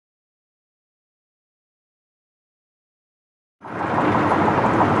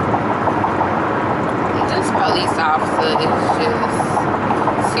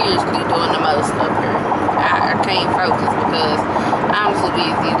because I'm too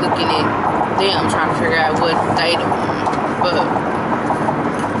busy looking at them trying to figure out what they doing. But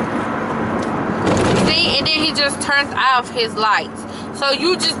see, and then he just turns off his lights. So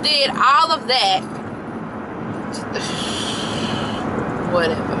you just did all of that.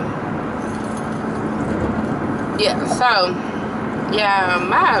 Whatever. Yeah, so yeah,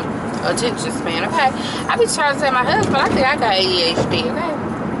 my attention span, okay? I be trying to say my husband, I think I got ADHD, okay?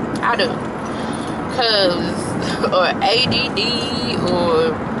 I do. Or ADD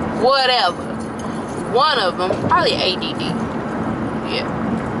or whatever. One of them, probably ADD. Yeah,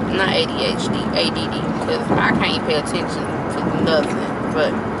 not ADHD, ADD, because I can't pay attention to nothing.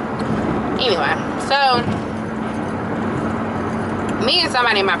 But anyway, so me and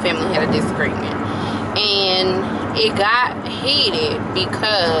somebody in my family had a disagreement, and it got heated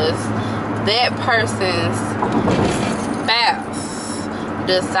because that person's spouse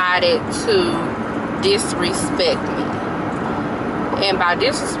decided to disrespect me. And by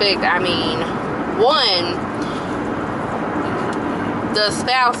disrespect, I mean, one, the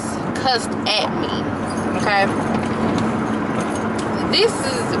spouse cussed at me, okay? This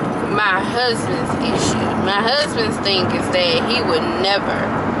is my husband's issue. My husband's thing is that he would never,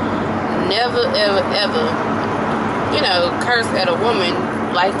 ever, you know, curse at a woman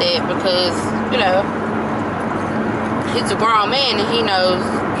like that because, you know, he's a grown man and he knows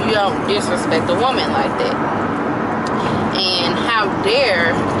you don't disrespect a woman like that. And how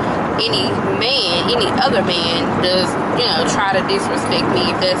dare any other man does, you know, try to disrespect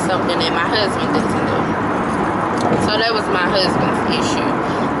me if that's something that my husband doesn't do. So that was my husband's issue.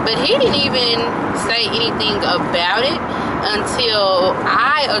 But he didn't even say anything about it until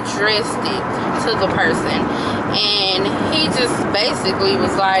I addressed it to the person. And he just basically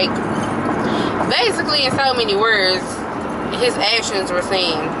was like, basically in so many words, his actions were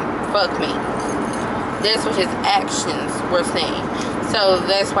saying, fuck me. That's what his actions were saying. So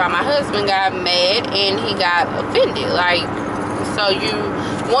that's why my husband got mad and he got offended. Like, so you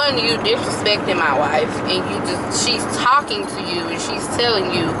disrespecting my wife, and she's talking to you and she's telling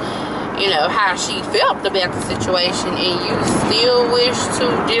you, you know, how she felt about the situation, and you still wish to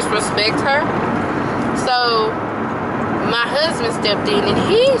disrespect her. So my husband stepped in and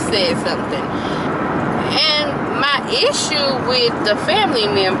he said something. And my issue with the family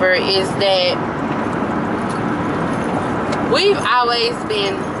member is that we've always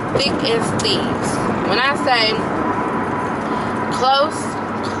been thick as thieves. When I say close,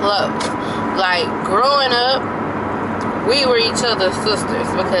 like growing up, we were each other's sisters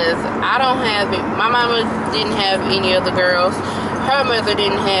because my mama didn't have any other girls, her mother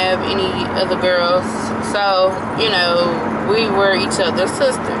didn't have any other girls, so, you know, we were each other's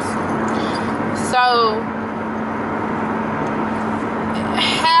sisters. So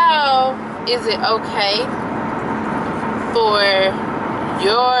how is it okay for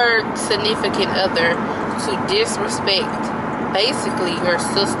your significant other to disrespect basically your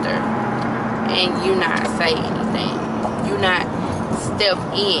sister and you not say anything? You not step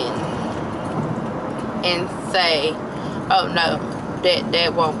in and say, oh no,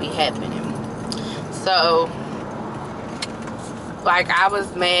 that won't be happening. So, like, I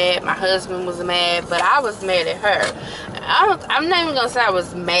was mad, my husband was mad, but I was mad at her. I'm not even gonna say I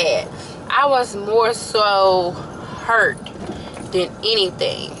was mad. I was more so hurt than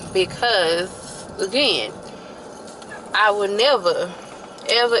anything, because again, I would never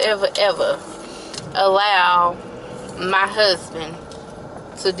ever allow my husband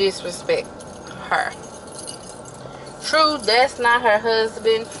to disrespect her. True, that's not her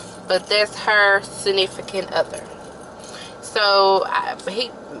husband, but that's her significant other. So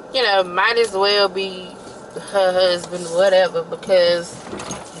he, you know, might as well be her husband, whatever, because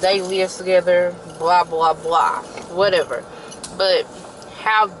they live together, blah blah blah, whatever. But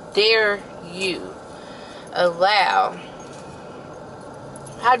how dare you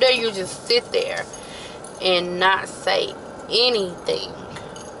just sit there and not say anything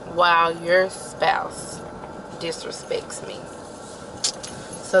while your spouse disrespects me?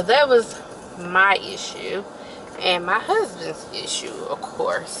 So that was my issue, and my husband's issue, of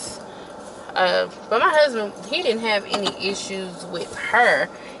course. But my husband, he didn't have any issues with her.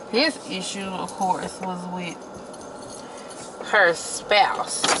 His issue, of course, was with her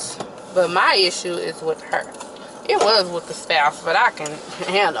spouse. But my issue is with her. It was with the spouse, but I can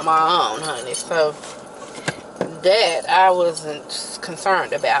handle my own, honey. So that I wasn't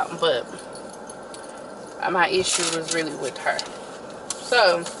concerned about, but my issue was really with her.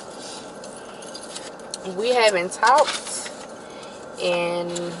 So we haven't talked in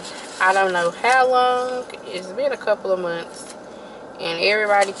I don't know how long. It's been a couple of months, and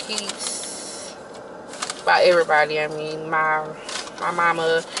everybody keeps by everybody. I mean, my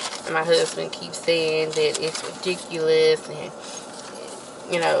mama and my husband keep saying that it's ridiculous, and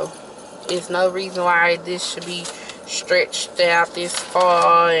you know, there's no reason why this should be stretched out this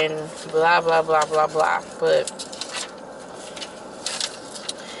far and blah blah blah blah blah. But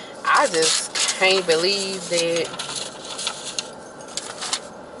I just can't believe that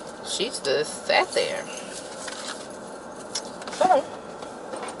she just sat there. So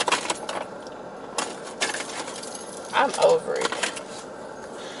I'm over it.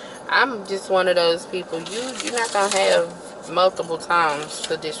 I'm just one of those people. You're not gonna have multiple times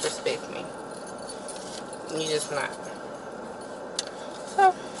to disrespect me. You just not.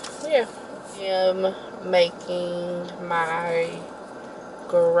 So yeah, I'm making my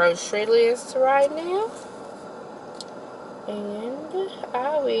grocery list right now, and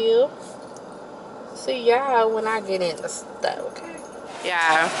I will see y'all when I get in the stuff. Okay.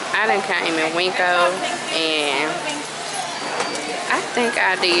 Yeah, I done came in Winko, and I think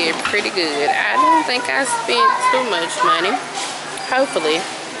I did pretty good. I don't think I spent too much money. Hopefully,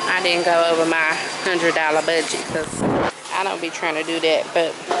 I didn't go over my $100 budget, because I don't be trying to do that.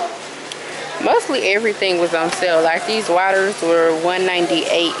 But mostly everything was on sale. Like these waters were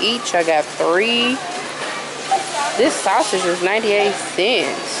 $1.98 each. I got 3. This sausage was 98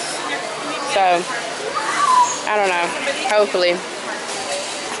 cents. So I don't know. Hopefully.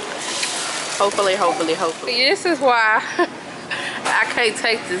 This is why I can't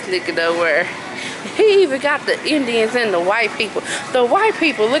take this nigga nowhere. He even got the Indians and the white people. The white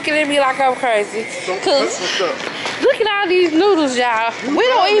people looking at me like I'm crazy. Cause look at all these noodles, y'all. We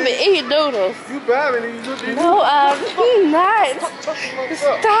don't even eat noodles. You buying these noodles? No, I'm not.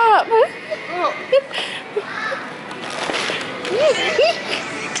 Stop.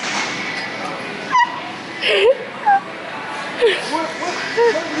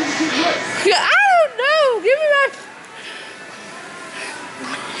 I don't know. Give me that.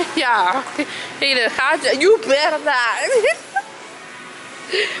 Y'all, you better not.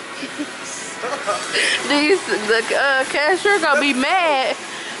 The cashier gonna be mad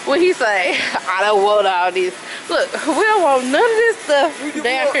when he say, I don't want all this. Look, we don't want none of this stuff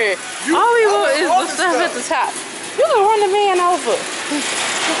down here. All we want is the stuff at the top. You can run the man over.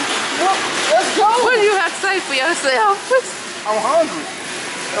 Let's go. What do you have to say for yourself? I'm hungry.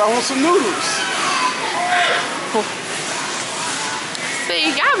 And I want some noodles.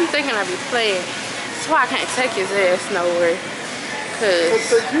 See, y'all be thinking I be playing. That's why I can't take his ass nowhere. Let's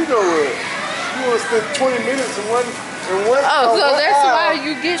take you nowhere. You want to spend 20 minutes in one oh, so that's why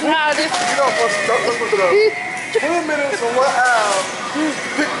you getting all this. You don't look it up. 20 minutes in one aisle.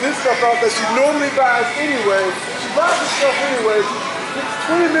 Pick this stuff out that she normally buys anyway. She buys this stuff anyway. She picks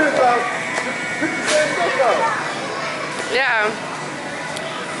 20 minutes out. Pick the same stuff out. Yeah.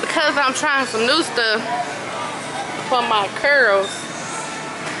 Because I'm trying some new stuff for my curls.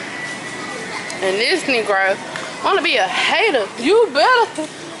 And this Negro wanna be a hater. You better.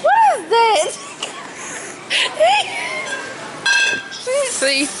 What is that?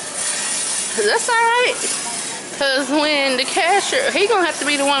 See, that's alright. Cause when the cashier, he gonna have to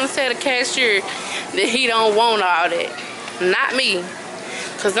be the one to tell the cashier that he don't want all that. Not me.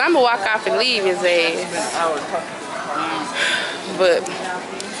 Cause I'm gonna walk off and leave his ass. But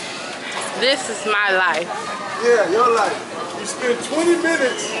this is my life. Yeah, your life. You spend 20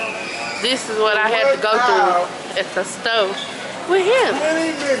 minutes. This is what I had to go through at the stove with him.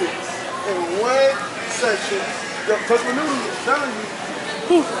 20 minutes in one section. Touch my noodles, I'm telling you.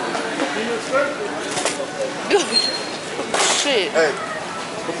 Shit. Hey,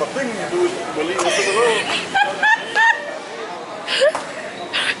 put my finger in do it, believe it alone.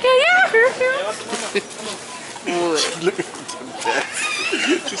 Can y'all hear him? Look at that.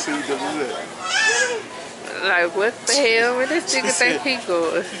 She said he doesn't do that. Like, what the hell? Where this nigga think he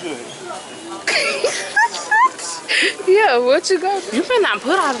going? Yeah, what you go? You better not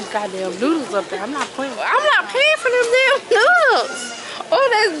put all them goddamn noodles up there. I'm not paying for them damn noodles. Oh,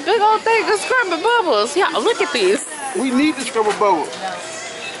 that big old thing of scrubbing bubbles. Y'all, look at this. We need the scrubber bubble.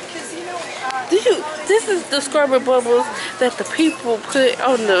 This is the scrubber bubbles that the people put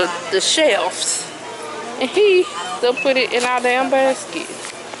on the shelves. And they'll put it in our damn basket.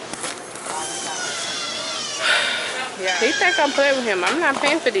 Yeah. He think I'm playing with him. I'm not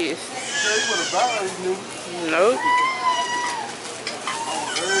paying for this. Nope.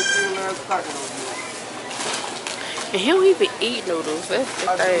 And he don't even eat noodles. That's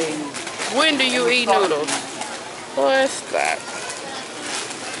the thing. When do you eat noodles? Boy, stop.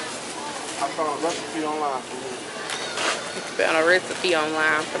 I found a recipe online for noodles. You found a recipe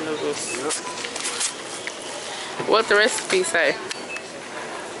online for noodles. Yep. What the recipe say?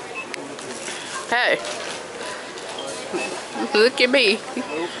 Hey. Look at me.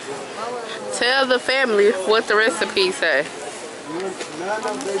 Tell the family what the recipe say.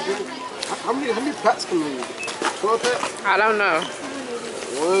 How many packs can we use? 12 packs? I don't know.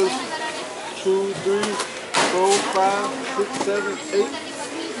 1, 2, 3, 4, 5, 6, 7, 8,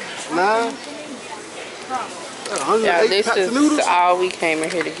 9. Yeah, 108 this packs of is noodles? all we came in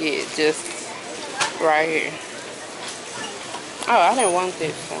here to get. Just right here. Oh, I didn't want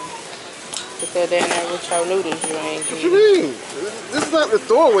this one. Put that down there with your noodles you ain't What getting. you mean? This is not the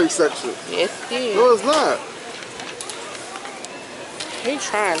throwaway section. Yes, it is. No, it's not. He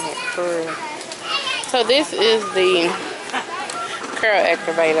trying it for real. So this is the curl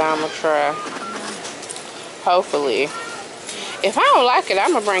activator I'm gonna try. Hopefully. If I don't like it,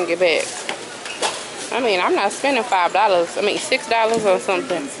 I'm gonna bring it back. I mean, I'm not spending $5. I mean, $6 or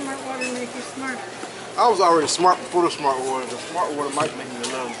something. Smart water make you smart. I was already smart before the smart water. The smart water might make me a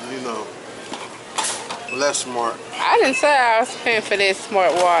little, you know, less smart. I didn't say I was paying for this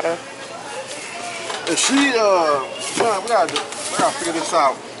smart water. And she, we gotta figure this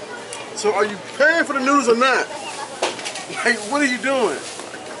out. So are you paying for the noodles or not? Like, what are you doing?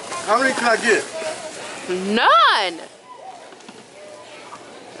 How many can I get? None.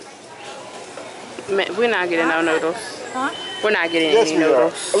 Man, we're not getting no noodles. Huh? We're not getting Yes, any we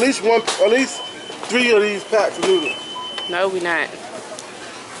noodles. are. At least 3 of these packs of noodles. No, we're not.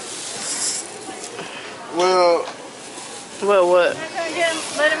 Well, Well, what?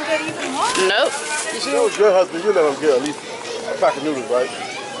 Let him get even more. Nope. you see, it was your husband. You let him get at least a pack of noodles, right?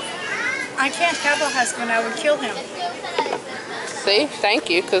 I can't have a husband. I would kill him. See, thank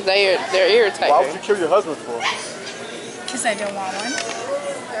you, because they're irritating. Why would you kill your husband for? Because I don't want one.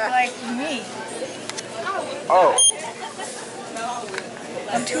 Like me. Oh.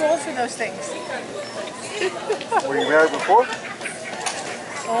 I'm too old for those things. Were you married before?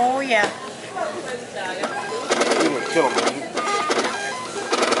 Oh, yeah. You would kill him, wouldn't you?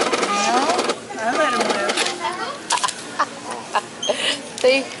 No, I let him live.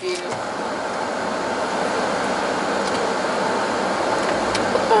 Thank you.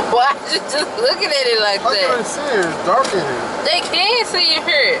 Why you just looking at it like I can't that? see it. It's dark in here. They can't see your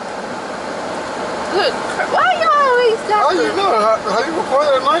hair. Look, why you always got How you know? Have you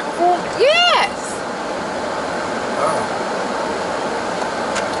recorded that night before? Yes. Oh.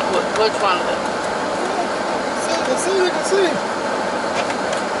 Which one of them? You can see.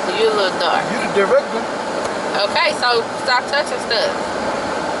 You a little dark. You the director. Okay, so stop touching stuff.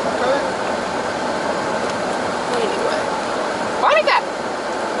 Okay. Anyway, why they got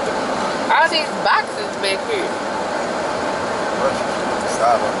all these boxes back here?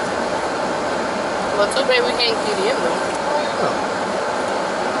 Well, too bad we can't get in them.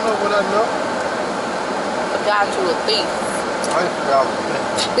 You know what I know? Forgot you a thief. I ain't forgot what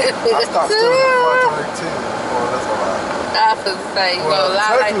I stopped stealing before 2018. Oh, that's a lie. I was gonna say, you gonna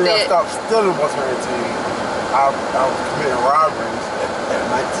lie like technically, I that. stopped stealing before 2018. I was committing robberies at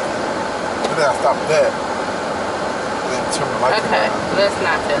 19. But then I stopped that. Then turned my life Okay, around. let's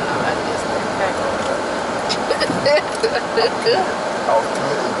not tell nobody this. Okay. I was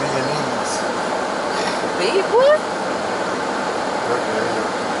committing B&Es. Big what?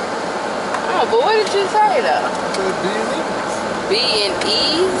 Oh, but what did you say though? I said B&Es.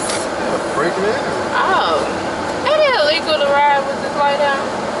 B&E's? Yeah, breaking in. Oh. Ain't it illegal to ride with this light on?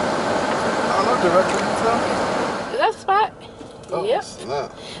 I don't know, director, you tell me. Is that spot? Oh, Yep. it's not.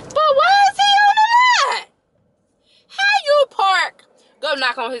 But why is he on the line? How you park? Go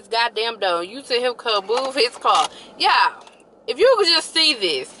knock on his goddamn door. You tell him come move his car. Yeah. If you could just see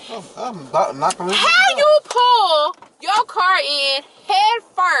this. Oh, I'm about knocking on his How door. you pull your car in head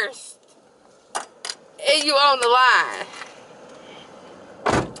first and you on the line?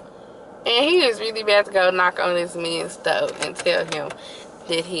 And he is really about to go knock on this man's door and tell him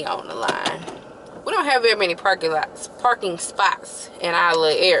that he on the line. We don't have very many parking spots in our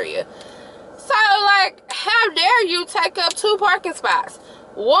little area. So, like, how dare you take up 2 parking spots?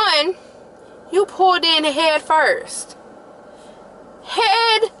 One, you pulled in head first.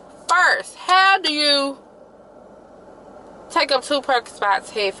 Head first. How do you take up 2 parking spots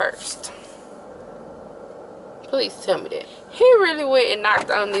head first? Please tell me that. He really went and knocked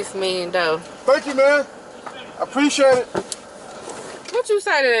on this man door. Thank you, man. I appreciate it. What you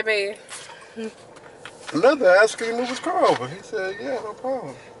say to that man? Another asked him to move his car over. He said, yeah, no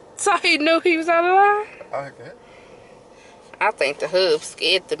problem. So he knew he was on the line? Okay. I think the hub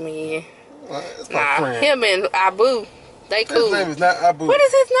scared the man. It's my friend. Him and Abu, they cool. His name is not Abu. What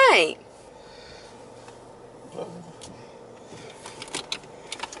is his name?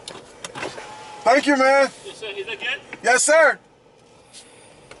 Thank you, man. Yes, sir. Is that good? Yes, sir.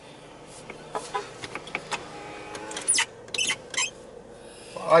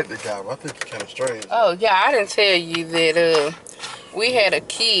 like the guy, but I think he's kind of strange. Oh, yeah, I didn't tell you that we had a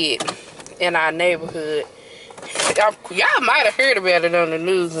kid in our neighborhood. Y'all might have heard about it on the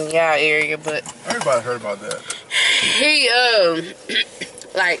news in y'all area, but... Everybody heard about that. He,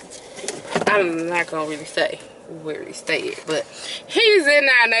 like, I'm not gonna really say where he stayed, but he's in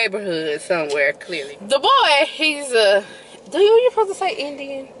our neighborhood somewhere, clearly. The boy, he's, are you supposed to say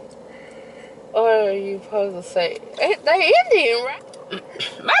Indian? Or are you supposed to say, they Indian, right?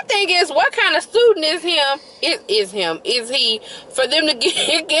 My thing is, what kind of student is him? Is he for them to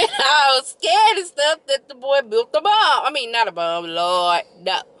get all scared and stuff that the boy built a bomb? I mean, not a bomb, Lord,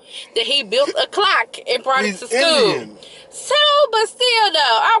 no. That he built a clock and brought it to school. Indian. So, but still,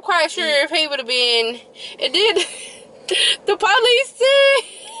 though, I'm quite sure if he would have been, and then the police said,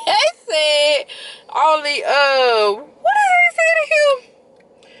 they said only, what did they say to him?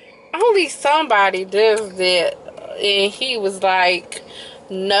 Only somebody does that. And he was like,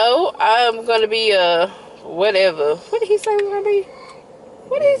 no, I'm gonna be a whatever. What did he say he was gonna be?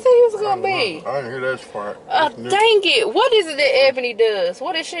 What did he say he was gonna be? I didn't hear that part. Dang it. What is it that Ebony does?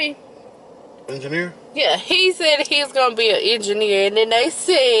 What is she? Engineer? Yeah, he said he's gonna be an engineer, and then they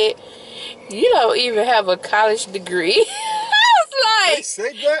said, you don't even have a college degree. I was like, They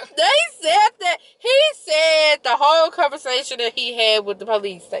said that? They said that. He said the whole conversation that he had with the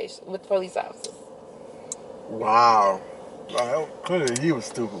police station, with the police officers. Wow. Clearly he was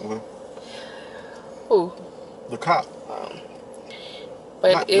stupid, man. Who? The cop.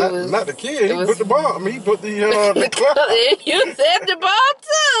 But not the kid. He put the bomb. I mean, he put the clock. You said the bomb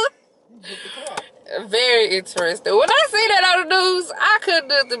too. Very interesting. When I see that on the news, I couldn't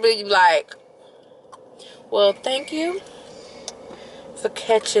do to be like, well, thank you for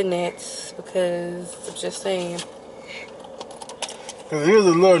catching it, because I'm just saying. Because he was a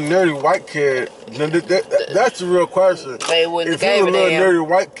little nerdy white kid. That's the real question. They wouldn't if he was a little nerdy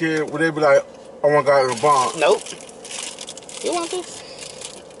white kid, would they be like, oh my God, it's a bomb? Nope. You want this?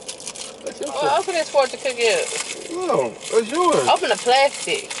 Well, open this for it to cook it up. No, that's yours. Open the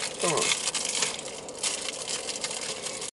plastic. Come on.